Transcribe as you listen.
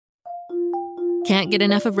Can't get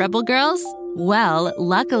enough of Rebel Girls? Well,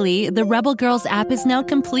 luckily, the Rebel Girls app is now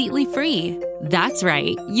completely free. That's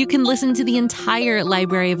right, you can listen to the entire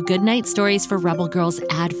library of goodnight stories for Rebel Girls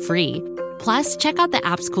ad-free. Plus, check out the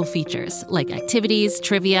app's cool features like activities,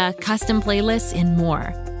 trivia, custom playlists, and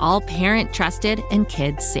more. All parent-trusted and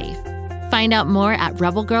kids-safe. Find out more at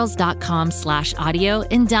rebelgirls.com/audio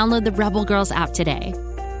and download the Rebel Girls app today.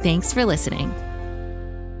 Thanks for listening.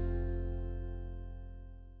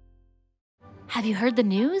 Have you heard the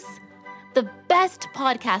news? The best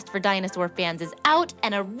podcast for dinosaur fans is out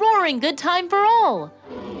and a roaring good time for all.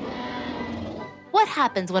 What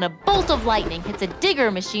happens when a bolt of lightning hits a digger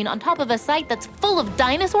machine on top of a site that's full of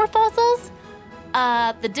dinosaur fossils?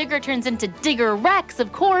 The digger turns into Digger Rex,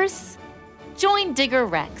 of course. Join Digger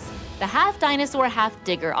Rex, the half-dinosaur,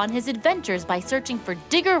 half-digger, on his adventures by searching for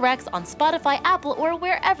Digger Rex on Spotify, Apple, or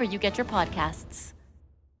wherever you get your podcasts.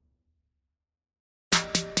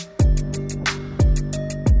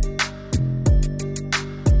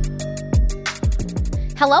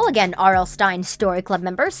 Hello again, R.L. Stine Story Club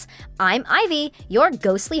members. I'm Ivy, your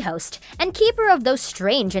ghostly host, and keeper of those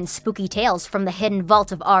strange and spooky tales from the hidden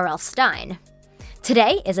vault of R.L. Stine.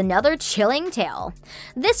 Today is another chilling tale.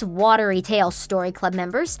 This watery tale, Story Club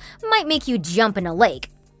members, might make you jump in a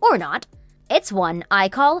lake. Or not. It's one I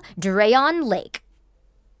call Drayon Lake.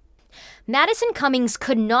 Madison Cummings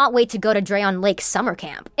could not wait to go to Drayon Lake summer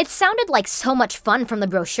camp. It sounded like so much fun from the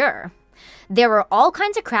brochure. There were all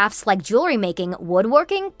kinds of crafts like jewelry making,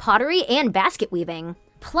 woodworking, pottery, and basket weaving.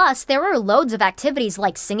 Plus, there were loads of activities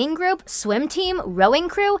like singing group, swim team, rowing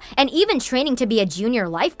crew, and even training to be a junior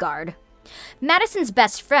lifeguard. Madison's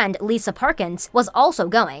best friend, Lisa Parkins, was also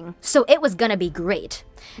going, so it was gonna be great.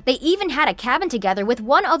 They even had a cabin together with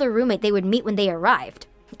one other roommate they would meet when they arrived.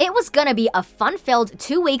 It was gonna be a fun-filled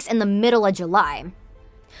 2 weeks in the middle of July.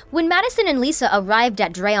 When Madison and Lisa arrived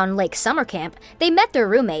at Drayon Lake summer camp, they met their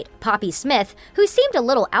roommate, Poppy Smith, who seemed a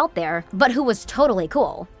little out there, but who was totally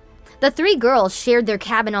cool. The 3 girls shared their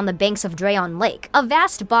cabin on the banks of Drayon Lake, a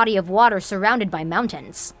vast body of water surrounded by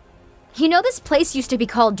mountains. You know, this place used to be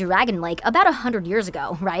called Dragon Lake about 100 years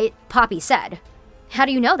ago, right? Poppy said. How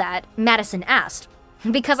do you know that? Madison asked.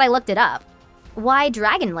 Because I looked it up. Why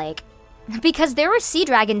Dragon Lake? Because there were sea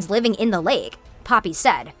dragons living in the lake, Poppy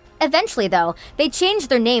said. Eventually, though, they changed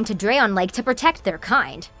their name to Drayon Lake to protect their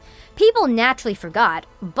kind. People naturally forgot,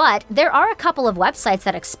 but there are a couple of websites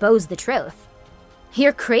that expose the truth.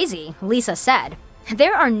 You're crazy, Lisa said.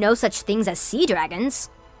 There are no such things as sea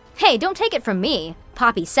dragons. Hey, don't take it from me,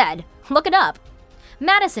 Poppy said. Look it up.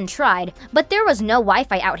 Madison tried, but there was no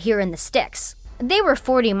Wi-Fi out here in the sticks. They were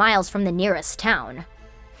 40 miles from the nearest town.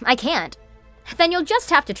 I can't. Then you'll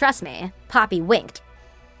just have to trust me, Poppy winked.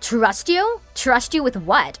 Trust you? Trust you with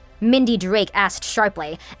what? Mindy Drake asked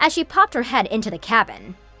sharply as she popped her head into the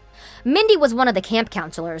cabin. Mindy was one of the camp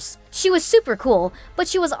counselors. She was super cool, but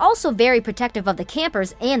she was also very protective of the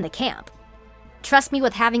campers and the camp. Trust me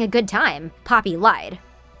with having a good time, Poppy lied.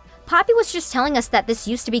 Poppy was just telling us that this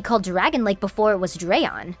used to be called Dragon Lake before it was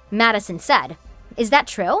Drayon, Madison said. Is that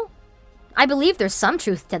true? I believe there's some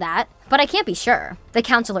truth to that, but I can't be sure, the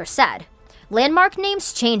counselor said. Landmark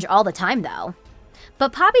names change all the time, though.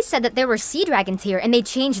 But Poppy said that there were sea dragons here and they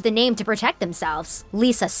changed the name to protect themselves,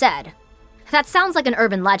 Lisa said. That sounds like an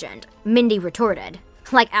urban legend, Mindy retorted.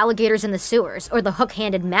 Like alligators in the sewers or the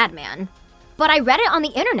hook-handed madman. But I read it on the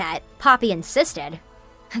internet, Poppy insisted.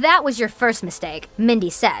 That was your first mistake, Mindy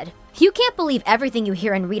said. You can't believe everything you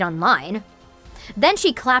hear and read online. Then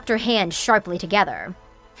she clapped her hands sharply together.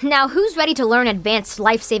 Now who's ready to learn advanced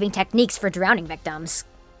life-saving techniques for drowning victims?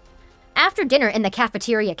 After dinner in the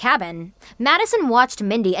cafeteria cabin, Madison watched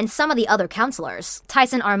Mindy and some of the other counselors,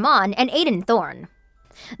 Tyson Armand and Aiden Thorne.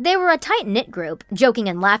 They were a tight-knit group, joking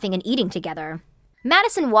and laughing and eating together.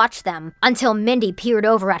 Madison watched them until Mindy peered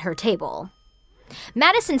over at her table.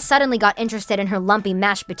 Madison suddenly got interested in her lumpy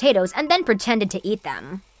mashed potatoes and then pretended to eat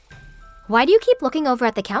them. Why do you keep looking over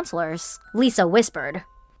at the counselors? Lisa whispered.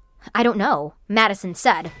 I don't know, Madison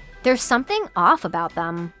said. There's something off about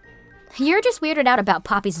them. You're just weirded out about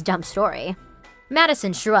Poppy's dumb story.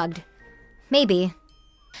 Madison shrugged. Maybe.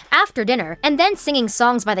 After dinner, and then singing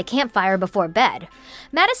songs by the campfire before bed,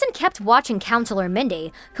 Madison kept watching Counselor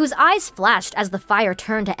Mindy, whose eyes flashed as the fire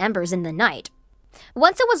turned to embers in the night.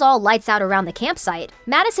 Once it was all lights out around the campsite,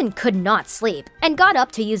 Madison could not sleep, and got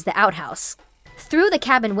up to use the outhouse. Through the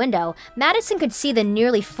cabin window, Madison could see the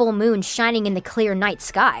nearly full moon shining in the clear night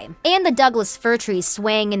sky, and the Douglas fir trees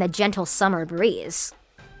swaying in the gentle summer breeze.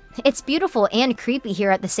 It's beautiful and creepy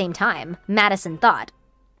here at the same time, Madison thought.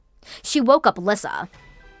 She woke up Lissa.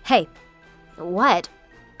 Hey. What?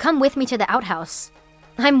 Come with me to the outhouse.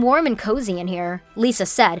 I'm warm and cozy in here, Lisa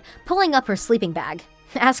said, pulling up her sleeping bag.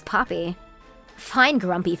 Ask Poppy. Fine,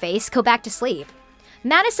 grumpy face, go back to sleep.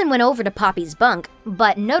 Madison went over to Poppy's bunk,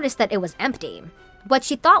 but noticed that it was empty. What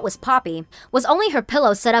she thought was Poppy was only her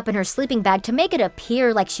pillow set up in her sleeping bag to make it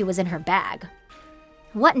appear like she was in her bag.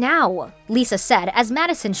 What now? Lisa said as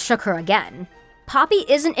Madison shook her again. Poppy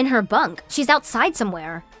isn't in her bunk, she's outside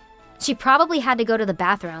somewhere. She probably had to go to the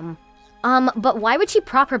bathroom. But why would she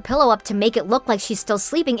prop her pillow up to make it look like she's still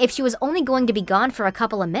sleeping if she was only going to be gone for a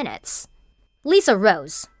couple of minutes? Lisa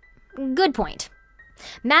rose. Good point.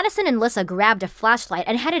 Madison and Lisa grabbed a flashlight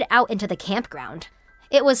and headed out into the campground.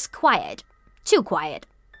 It was quiet. Too quiet.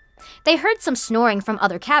 They heard some snoring from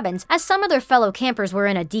other cabins as some of their fellow campers were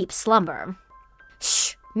in a deep slumber.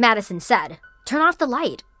 Shh, Madison said. Turn off the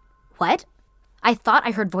light. What? I thought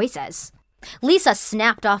I heard voices. Lisa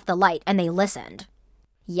snapped off the light and they listened.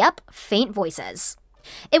 Yep, faint voices.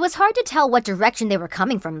 It was hard to tell what direction they were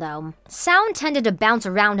coming from, though. Sound tended to bounce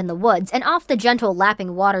around in the woods and off the gentle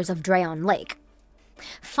lapping waters of Drayon Lake.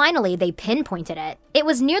 Finally, they pinpointed it. It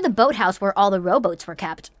was near the boathouse where all the rowboats were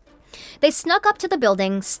kept. They snuck up to the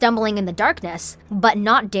building, stumbling in the darkness, but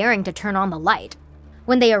not daring to turn on the light.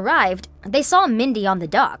 When they arrived, they saw Mindy on the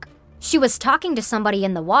dock. She was talking to somebody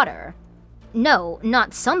in the water. No,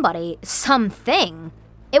 not somebody, something.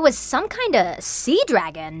 It was some kind of sea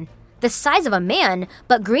dragon, the size of a man,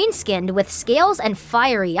 but green-skinned with scales and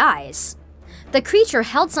fiery eyes. The creature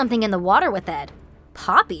held something in the water with it.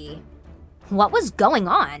 Poppy? What was going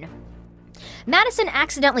on? Madison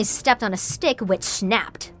accidentally stepped on a stick which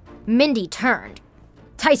snapped. Mindy turned.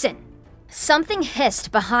 Tyson! Something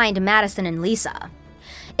hissed behind Madison and Lisa.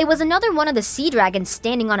 It was another one of the sea dragons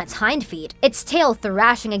standing on its hind feet, its tail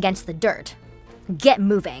thrashing against the dirt. Get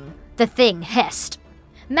moving, the thing hissed.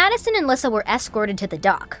 Madison and Lisa were escorted to the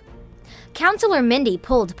dock. Counselor Mindy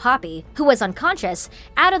pulled Poppy, who was unconscious,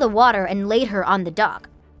 out of the water and laid her on the dock.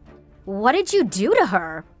 What did you do to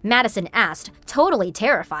her? Madison asked, totally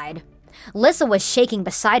terrified. Lisa was shaking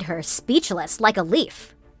beside her, speechless like a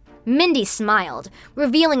leaf. Mindy smiled,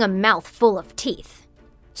 revealing a mouth full of teeth.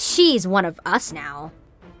 She's one of us now.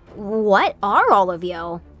 What are all of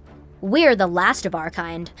you? We're the last of our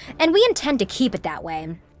kind, and we intend to keep it that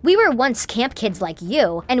way. We were once camp kids like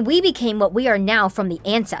you, and we became what we are now from the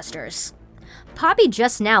ancestors. Poppy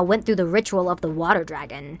just now went through the ritual of the water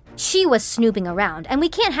dragon. She was snooping around, and we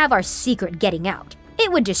can't have our secret getting out.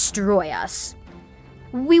 It would destroy us.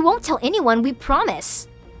 We won't tell anyone, we promise.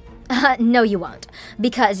 No you won't,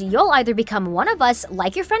 because you'll either become one of us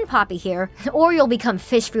like your friend Poppy here, or you'll become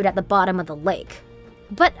fish food at the bottom of the lake.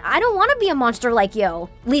 But I don't want to be a monster like you,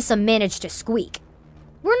 Lisa managed to squeak.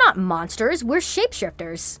 We're not monsters, we're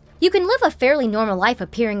shapeshifters. You can live a fairly normal life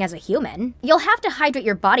appearing as a human. You'll have to hydrate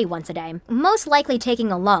your body once a day, most likely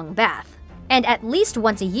taking a long bath. And at least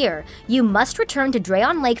once a year, you must return to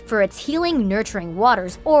Drayon Lake for its healing, nurturing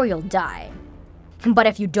waters, or you'll die. But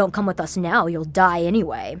if you don't come with us now, you'll die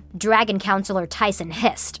anyway, Dragon Counselor Tyson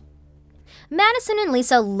hissed. Madison and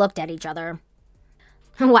Lisa looked at each other.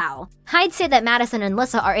 Wow, I'd say that Madison and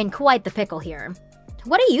Lisa are in quite the pickle here.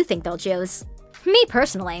 What do you think they'll choose? Me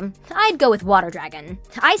personally, I'd go with Water Dragon.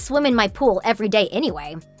 I swim in my pool every day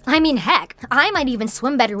anyway. I mean, heck, I might even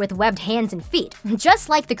swim better with webbed hands and feet, just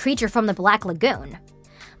like the creature from the Black Lagoon.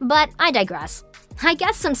 But I digress. I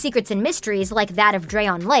guess some secrets and mysteries like that of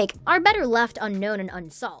Drayon Lake are better left unknown and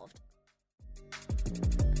unsolved.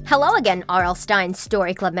 Hello again, R.L. Stine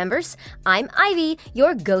Story Club members. I'm Ivy,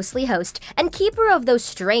 your ghostly host and keeper of those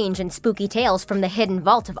strange and spooky tales from the hidden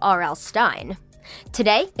vault of R.L. Stine.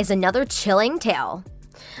 Today is another chilling tale.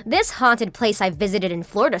 This haunted place I visited in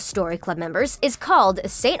Florida, Story Club members, is called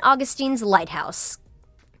St. Augustine's Lighthouse.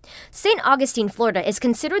 St. Augustine, Florida is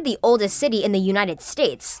considered the oldest city in the United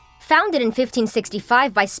States. Founded in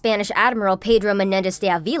 1565 by Spanish Admiral Pedro Menendez de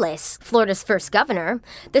Aviles, Florida's first governor,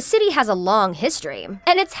 the city has a long history,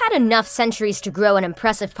 and it's had enough centuries to grow an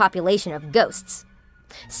impressive population of ghosts.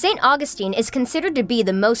 St. Augustine is considered to be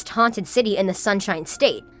the most haunted city in the Sunshine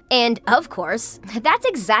State, and, of course, that's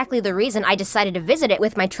exactly the reason I decided to visit it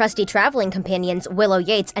with my trusty traveling companions Willow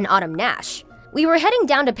Yates and Autumn Nash. We were heading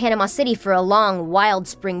down to Panama City for a long, wild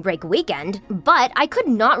spring break weekend, but I could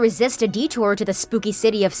not resist a detour to the spooky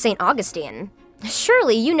city of St. Augustine.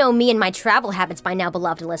 Surely you know me and my travel habits by now,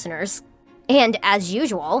 beloved listeners. And as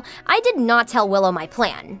usual, I did not tell Willow my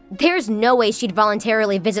plan. There's no way she'd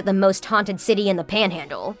voluntarily visit the most haunted city in the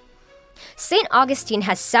Panhandle. St. Augustine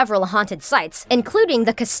has several haunted sites, including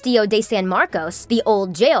the Castillo de San Marcos, the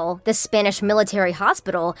Old Jail, the Spanish Military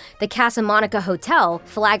Hospital, the Casa Monica Hotel,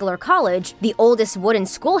 Flagler College, the oldest wooden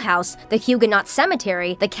schoolhouse, the Huguenot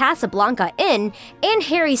Cemetery, the Casablanca Inn, and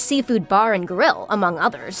Harry's Seafood Bar and Grill, among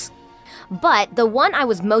others. But the one I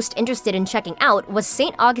was most interested in checking out was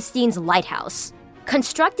St. Augustine's Lighthouse.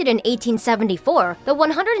 Constructed in 1874, the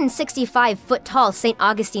 165-foot-tall St.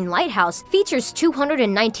 Augustine Lighthouse features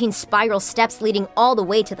 219 spiral steps leading all the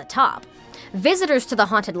way to the top. Visitors to the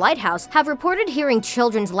haunted lighthouse have reported hearing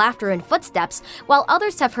children's laughter and footsteps, while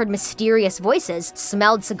others have heard mysterious voices,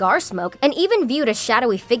 smelled cigar smoke, and even viewed a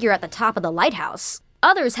shadowy figure at the top of the lighthouse.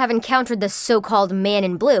 Others have encountered the so-called man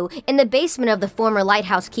in blue in the basement of the former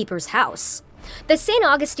lighthouse keeper's house. The St.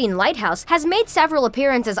 Augustine Lighthouse has made several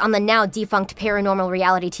appearances on the now-defunct paranormal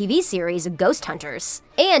reality TV series Ghost Hunters.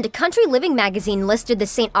 And Country Living magazine listed the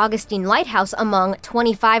St. Augustine Lighthouse among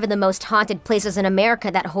 25 of the most haunted places in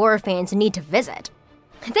America that horror fans need to visit.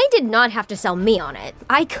 They did not have to sell me on it.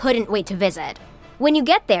 I couldn't wait to visit. When you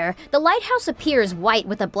get there, the lighthouse appears white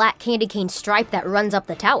with a black candy cane stripe that runs up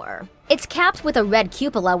the tower. It's capped with a red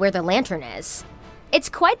cupola where the lantern is. It's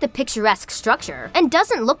quite the picturesque structure, and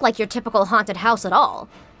doesn't look like your typical haunted house at all.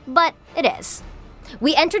 But it is.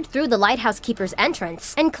 We entered through the lighthouse keeper's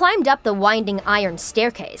entrance and climbed up the winding iron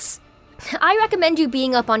staircase. I recommend you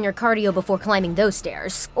being up on your cardio before climbing those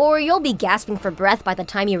stairs, or you'll be gasping for breath by the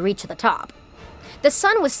time you reach the top. The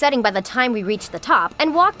sun was setting by the time we reached the top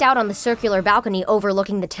and walked out on the circular balcony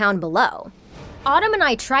overlooking the town below. Autumn and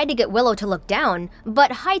I tried to get Willow to look down,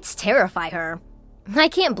 but heights terrify her. I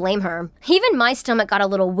can't blame her. Even my stomach got a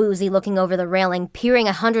little woozy looking over the railing, peering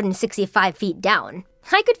 165 feet down.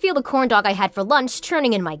 I could feel the corn dog I had for lunch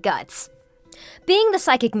churning in my guts. Being the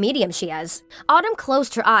psychic medium she is, Autumn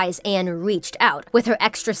closed her eyes and reached out, with her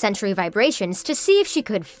extrasensory vibrations, to see if she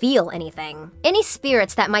could feel anything. Any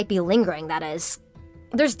spirits that might be lingering, that is.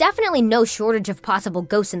 There's definitely no shortage of possible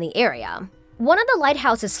ghosts in the area. One of the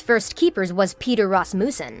lighthouse's first keepers was Peter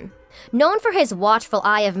Rasmussen. Known for his watchful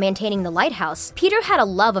eye of maintaining the lighthouse, Peter had a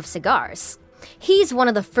love of cigars. He's one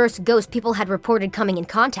of the first ghosts people had reported coming in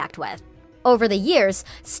contact with. Over the years,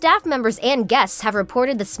 staff members and guests have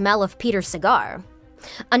reported the smell of Peter's cigar.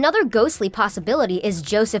 Another ghostly possibility is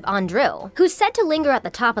Joseph Andrew, who's said to linger at the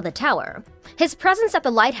top of the tower. His presence at the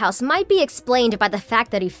lighthouse might be explained by the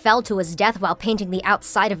fact that he fell to his death while painting the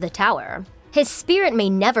outside of the tower. His spirit may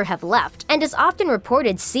never have left, and is often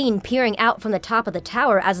reported seen peering out from the top of the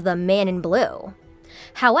tower as the Man in Blue.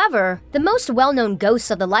 However, the most well-known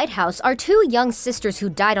ghosts of the lighthouse are two young sisters who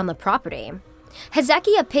died on the property.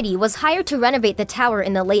 Hezekiah Pitty was hired to renovate the tower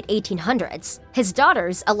in the late 1800s. His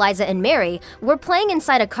daughters, Eliza and Mary, were playing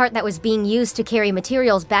inside a cart that was being used to carry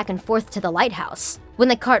materials back and forth to the lighthouse. When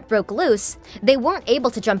the cart broke loose, they weren't able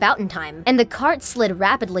to jump out in time, and the cart slid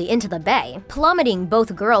rapidly into the bay, plummeting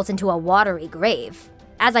both girls into a watery grave.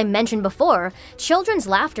 As I mentioned before, children's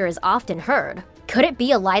laughter is often heard. Could it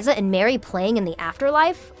be Eliza and Mary playing in the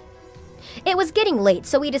afterlife? It was getting late,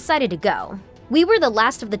 so we decided to go. We were the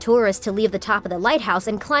last of the tourists to leave the top of the lighthouse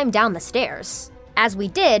and climb down the stairs. As we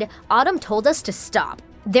did, Autumn told us to stop.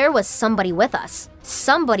 There was somebody with us.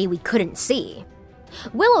 Somebody we couldn't see.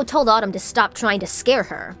 Willow told Autumn to stop trying to scare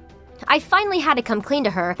her. I finally had to come clean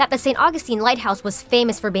to her that the St. Augustine Lighthouse was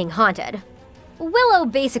famous for being haunted. Willow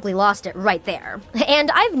basically lost it right there, and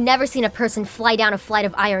I've never seen a person fly down a flight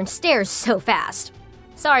of iron stairs so fast.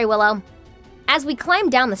 Sorry, Willow. As we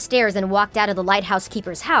climbed down the stairs and walked out of the lighthouse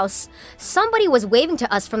keeper's house, somebody was waving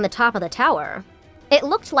to us from the top of the tower. It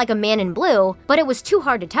looked like a man in blue, but it was too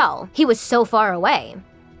hard to tell. He was so far away.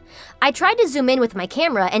 I tried to zoom in with my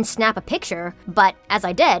camera and snap a picture, but as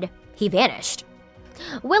I did, he vanished.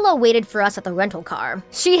 Willow waited for us at the rental car.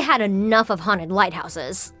 She had enough of haunted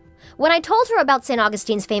lighthouses. When I told her about St.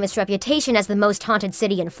 Augustine's famous reputation as the most haunted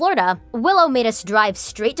city in Florida, Willow made us drive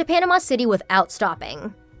straight to Panama City without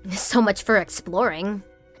stopping. So much for exploring.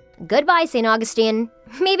 Goodbye, St. Augustine.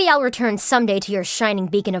 Maybe I'll return someday to your shining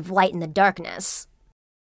beacon of light in the darkness.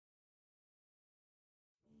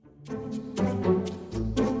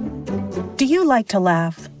 Do you like to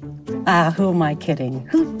laugh? Who am I kidding?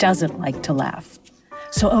 Who doesn't like to laugh?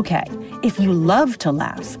 So okay, if you love to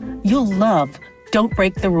laugh, you'll love Don't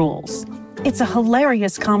Break the Rules. It's a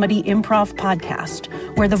hilarious comedy improv podcast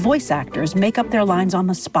where the voice actors make up their lines on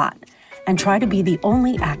the spot and try to be the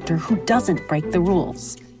only actor who doesn't break the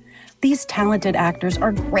rules. These talented actors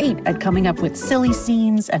are great at coming up with silly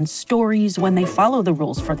scenes and stories when they follow the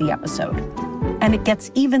rules for the episode. And it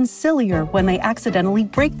gets even sillier when they accidentally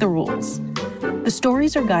break the rules. The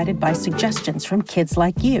stories are guided by suggestions from kids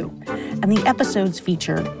like you, and the episodes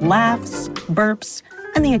feature laughs, burps,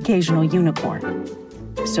 and the occasional unicorn.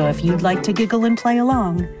 So if you'd like to giggle and play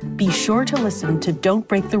along, be sure to listen to Don't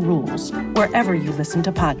Break the Rules wherever you listen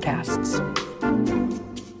to podcasts.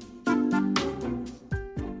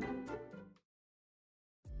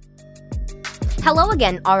 Hello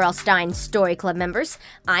again, R.L. Stine Story Club members.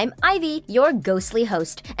 I'm Ivy, your ghostly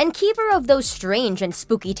host, and keeper of those strange and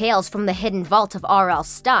spooky tales from the hidden vault of R.L.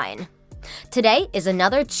 Stine. Today is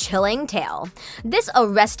another chilling tale. This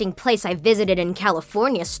arresting place I visited in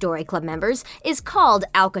California, Story Club members, is called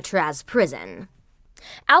Alcatraz Prison.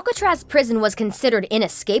 Alcatraz Prison was considered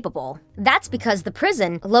inescapable. That's because the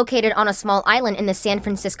prison, located on a small island in the San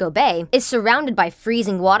Francisco Bay, is surrounded by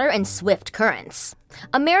freezing water and swift currents.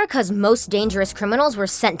 America's most dangerous criminals were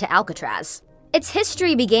sent to Alcatraz. Its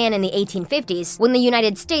history began in the 1850s when the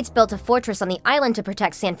United States built a fortress on the island to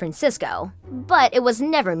protect San Francisco, but it was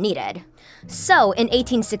never needed. So, in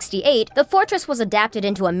 1868, the fortress was adapted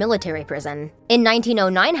into a military prison. In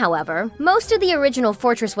 1909, however, most of the original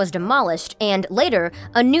fortress was demolished, and later,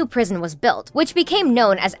 a new prison was built, which became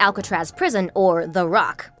known as Alcatraz Prison, or The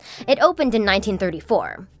Rock. It opened in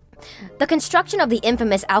 1934. The construction of the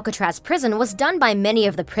infamous Alcatraz prison was done by many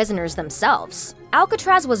of the prisoners themselves.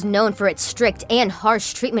 Alcatraz was known for its strict and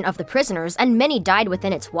harsh treatment of the prisoners, and many died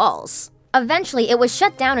within its walls. Eventually, it was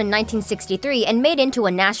shut down in 1963 and made into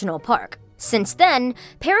a national park. Since then,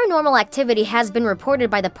 paranormal activity has been reported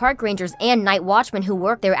by the park rangers and night watchmen who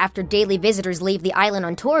work there after daily visitors leave the island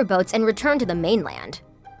on tour boats and return to the mainland.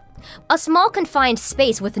 A small confined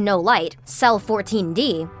space with no light, Cell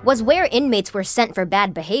 14D, was where inmates were sent for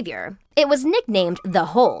bad behavior. It was nicknamed the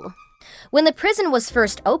Hole. When the prison was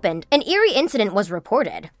first opened, an eerie incident was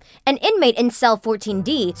reported. An inmate in Cell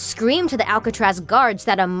 14D screamed to the Alcatraz guards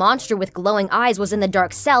that a monster with glowing eyes was in the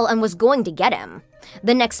dark cell and was going to get him.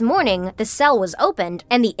 The next morning, the cell was opened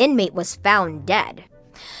and the inmate was found dead.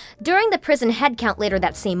 During the prison head count later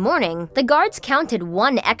that same morning, the guards counted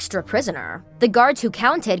one extra prisoner. The guards who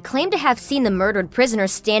counted claimed to have seen the murdered prisoner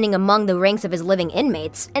standing among the ranks of his living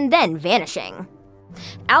inmates and then vanishing.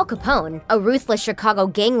 Al Capone, a ruthless Chicago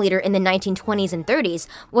gang leader in the 1920s and 30s,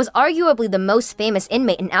 was arguably the most famous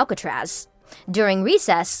inmate in Alcatraz. During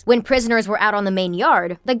recess, when prisoners were out on the main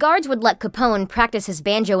yard, the guards would let Capone practice his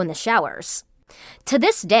banjo in the showers. To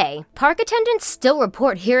this day, park attendants still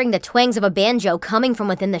report hearing the twangs of a banjo coming from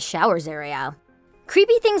within the showers area.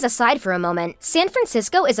 Creepy things aside for a moment, San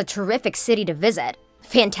Francisco is a terrific city to visit.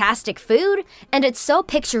 Fantastic food, and it's so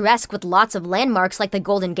picturesque with lots of landmarks like the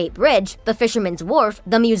Golden Gate Bridge, the Fisherman's Wharf,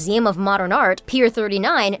 the Museum of Modern Art, Pier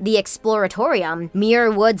 39, the Exploratorium,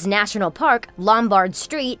 Muir Woods National Park, Lombard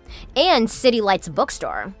Street, and City Lights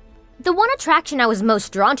Bookstore. The one attraction I was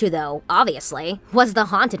most drawn to, though, obviously, was the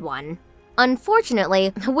haunted one.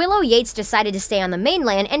 Unfortunately, Willow Yates decided to stay on the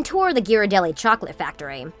mainland and tour the Ghirardelli chocolate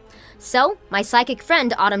factory. So, my psychic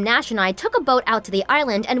friend Autumn Nash and I took a boat out to the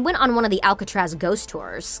island and went on one of the Alcatraz ghost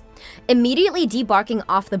tours. Immediately debarking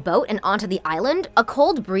off the boat and onto the island, a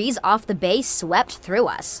cold breeze off the bay swept through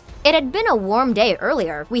us. It had been a warm day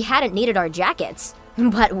earlier, we hadn't needed our jackets.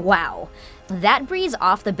 But wow, that breeze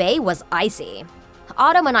off the bay was icy.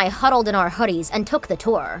 Autumn and I huddled in our hoodies and took the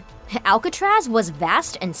tour. Alcatraz was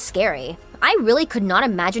vast and scary. I really could not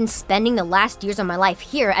imagine spending the last years of my life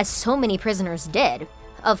here as so many prisoners did.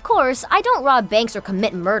 Of course, I don't rob banks or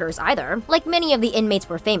commit murders either, like many of the inmates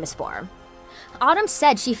were famous for. Autumn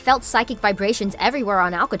said she felt psychic vibrations everywhere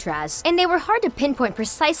on Alcatraz, and they were hard to pinpoint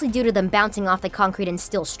precisely due to them bouncing off the concrete and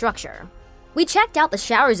steel structure. We checked out the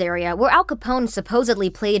showers area where Al Capone supposedly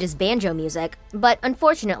played his banjo music, but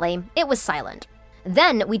unfortunately, it was silent.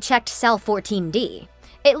 Then we checked Cell 14D.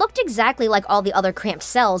 It looked exactly like all the other cramped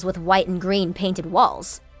cells with white and green painted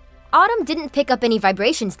walls. Autumn didn't pick up any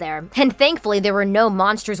vibrations there, and thankfully there were no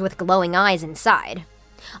monsters with glowing eyes inside.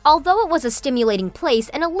 Although it was a stimulating place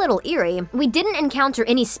and a little eerie, we didn't encounter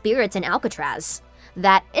any spirits in Alcatraz.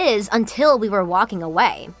 That is, until we were walking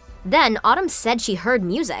away. Then Autumn said she heard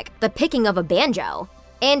music, the picking of a banjo.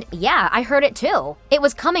 And yeah, I heard it too. It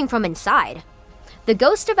was coming from inside. The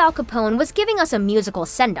ghost of Al Capone was giving us a musical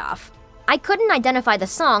send-off. I couldn't identify the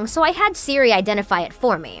song, so I had Siri identify it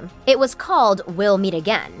for me. It was called We'll Meet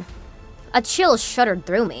Again. A chill shuddered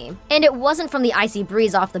through me, and it wasn't from the icy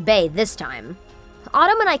breeze off the bay this time.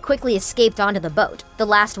 Autumn and I quickly escaped onto the boat, the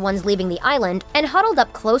last ones leaving the island, and huddled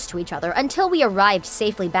up close to each other until we arrived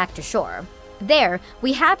safely back to shore. There,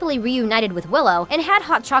 we happily reunited with Willow and had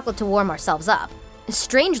hot chocolate to warm ourselves up.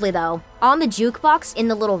 Strangely though, on the jukebox in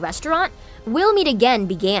the little restaurant, We'll Meet Again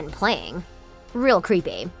began playing. Real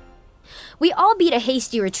creepy. We all beat a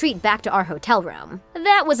hasty retreat back to our hotel room.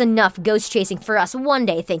 That was enough ghost chasing for us one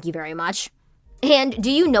day, thank you very much. And do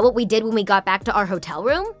you know what we did when we got back to our hotel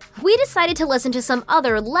room? We decided to listen to some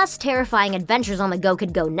other less terrifying adventures on the Go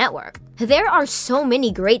Kid Go network. There are so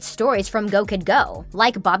many great stories from Go Kid Go,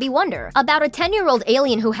 like Bobby Wonder, about a 10-year-old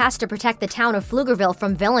alien who has to protect the town of Pflugerville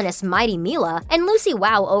from villainous Mighty Mila, and Lucy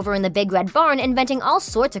Wow over in the Big Red Barn inventing all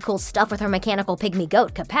sorts of cool stuff with her mechanical pygmy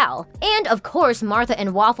goat, Kapow. And of course, Martha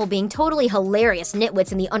and Waffle being totally hilarious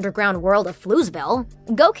nitwits in the underground world of Floozeville.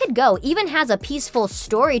 Go Kid Go even has a peaceful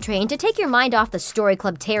story train to take your mind off the Story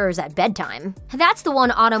Club terrors at bedtime. That's the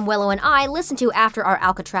one Autumn, Willow, and I listened to after our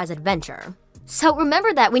Alcatraz adventure. So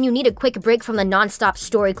remember that when you need a quick break from the non-stop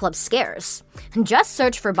Story Club scares. Just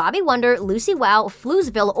search for Bobby Wonder, Lucy Wow,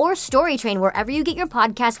 Floozeville, or Story Train wherever you get your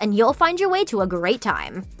podcasts and you'll find your way to a great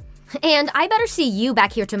time. And I better see you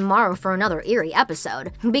back here tomorrow for another eerie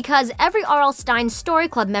episode, because every R.L. Stine Story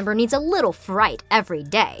Club member needs a little fright every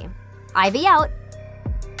day. Ivy out.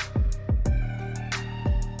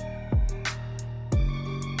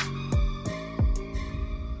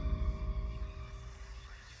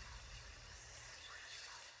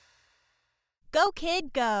 Go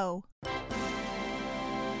Kid Go!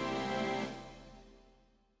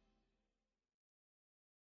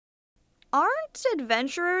 Aren't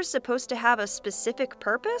adventurers supposed to have a specific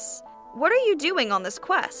purpose? What are you doing on this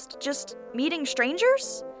quest? Just meeting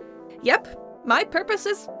strangers? Yep, my purpose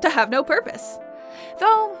is to have no purpose.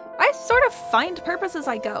 Though, I sort of find purpose as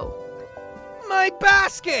I go. My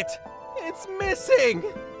basket! It's missing!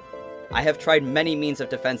 I have tried many means of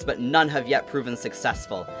defense, but none have yet proven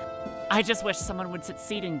successful. I just wish someone would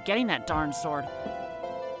succeed in getting that darn sword.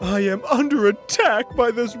 I am under attack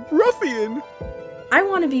by this ruffian! I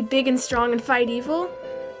want to be big and strong and fight evil.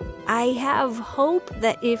 I have hope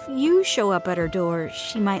that if you show up at her door,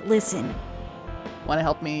 she might listen. Want to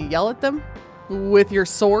help me yell at them? With your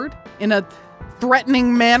sword? In a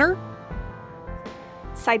threatening manner?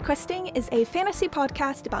 Sidequesting is a fantasy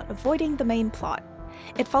podcast about avoiding the main plot.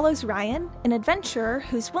 It follows Ryan, an adventurer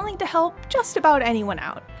who's willing to help just about anyone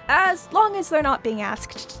out, as long as they're not being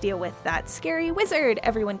asked to deal with that scary wizard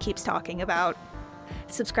everyone keeps talking about.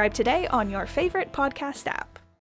 Subscribe today on your favorite podcast app.